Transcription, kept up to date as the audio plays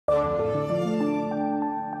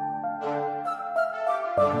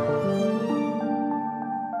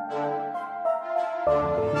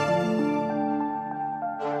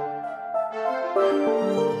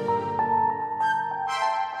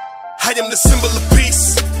am the symbol of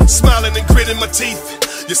peace, smiling and gritting my teeth.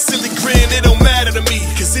 Your silly grin, it don't matter to me,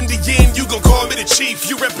 cause in the end you gon' call me the chief.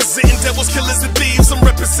 You representing devils, killers, and thieves. I'm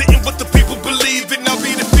representing what the people believe in. I'll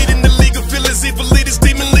be defeating the league of villains, evil leaders,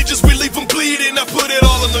 demon legions. We leave them bleeding, I put it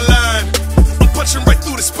all on the line. I'm punching right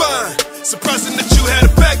through the spine. Surprising that you had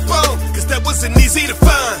a backbone, cause that wasn't easy to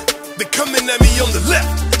find. They're coming at me on the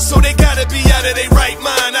left, so they gotta be out of their right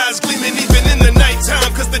mind. Eyes gleaming even in the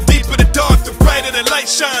nighttime, cause the deeper the dark, the brighter the light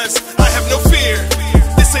shines. I have no fear.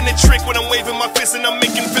 This ain't a trick when I'm waving my fist and I'm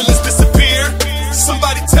making villains disappear.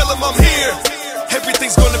 Somebody tell them I'm here.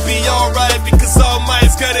 Everything's gonna be alright, because All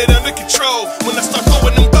Might's got it under control. When I start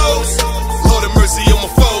throwing them bows, Lord have mercy on my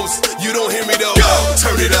foes. You don't hear me though. Go,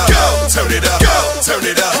 turn it up, go, turn it up, go, turn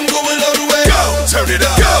it up. I'm going all the way. Go, turn it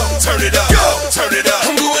up, go, turn it up, go, turn it up.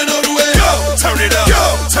 I'm going all the way. Go, turn it up, go,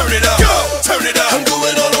 turn it up, go, turn it up. I'm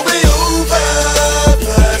going all the way over,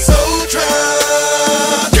 plus ultra.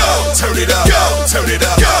 Go, turn it up, go, turn it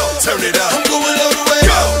up, go, turn it up. I'm going all the way.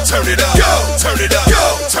 Go, turn it up, go, turn it up, go,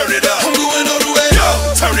 turn it up. I'm going all the way. Go,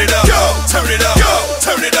 turn it up, go, turn it up, go,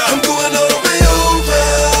 turn it up. I'm going all the way over,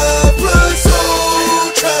 plus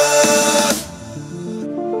ultra.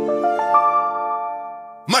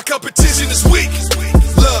 My competition is weak.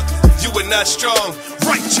 Look, you are not strong.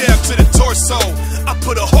 Right jab to the torso. I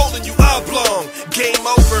put a hole in you oblong. Game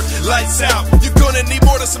over, lights out. You're gonna need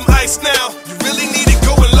more than some ice now. You really need it,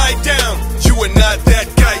 go and lie down. You are not that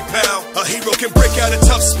guy, pal. A hero can break out of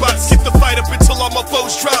tough spots. Keep the fight up until all my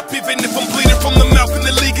foes drop. Even if I'm bleeding from the mouth in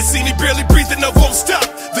the league, and see me barely breathing, I won't stop.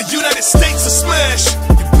 The United States will smash.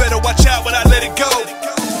 You better watch out when I let it go.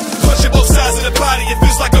 Punching both sides of the body, it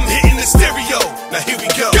feels like I'm hitting the stereo. Now here we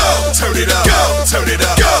go. Go, turn it up, go, turn it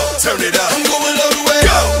up, go, turn it up. I'm going all the way.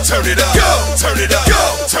 Go, turn it up, go, turn it up, go,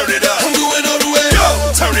 turn it up. I'm going all the way. Go,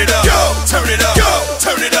 turn it up, go, turn it up, go,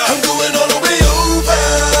 turn it up. I'm going all the way over,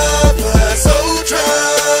 plus ultra.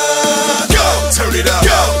 Go, turn it up,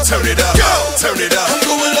 go, turn it up, go, turn it up. I'm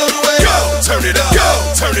going all the way. Go, turn it up, go,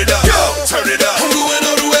 turn it up, go, turn it up. I'm going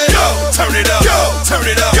all the way. Go, turn it up, go, turn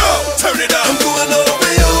it up, go, turn it up. I'm going all the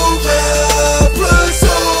way over, plus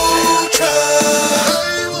ultra.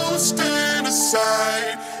 I won't stand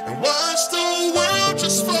aside and watch the world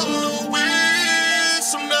just follow it.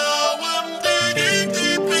 So now I'm digging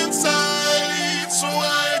deep inside, so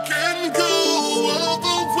I can go all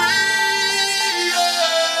the way.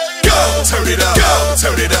 Go, turn it up, go,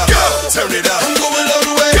 turn it up, go, turn it up. I'm going all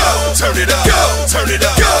the way. Go, turn it up, go, turn it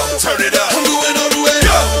up, go, turn it up. I'm going all the way.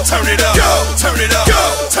 Go, turn it up, go, turn it up, go,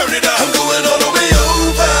 turn it up. I'm going all the way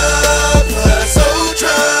over, plus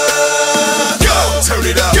ultra. Go, turn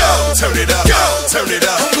it up, go, turn it up, go, turn it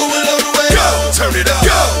up. I'm going all the way. Go, turn it up,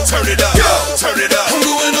 go, turn it up, go, turn it up. I'm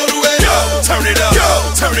going all the way. Go, turn it up, go,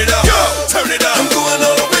 turn it up, go, turn it up. I'm going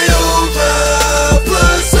all the way over,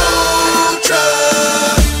 plus ultra.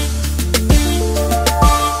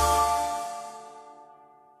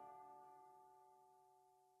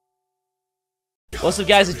 What's up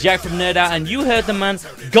guys, it's Jack from Nerd Out, and you heard the man.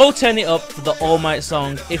 Go turn it up for the All Might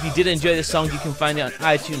song. If you did enjoy this song, you can find it on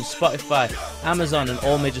iTunes, Spotify, Amazon, and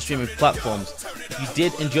all major streaming platforms. If you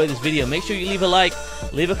did enjoy this video, make sure you leave a like,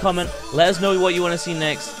 leave a comment, let us know what you want to see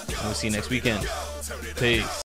next, and we'll see you next weekend. Peace.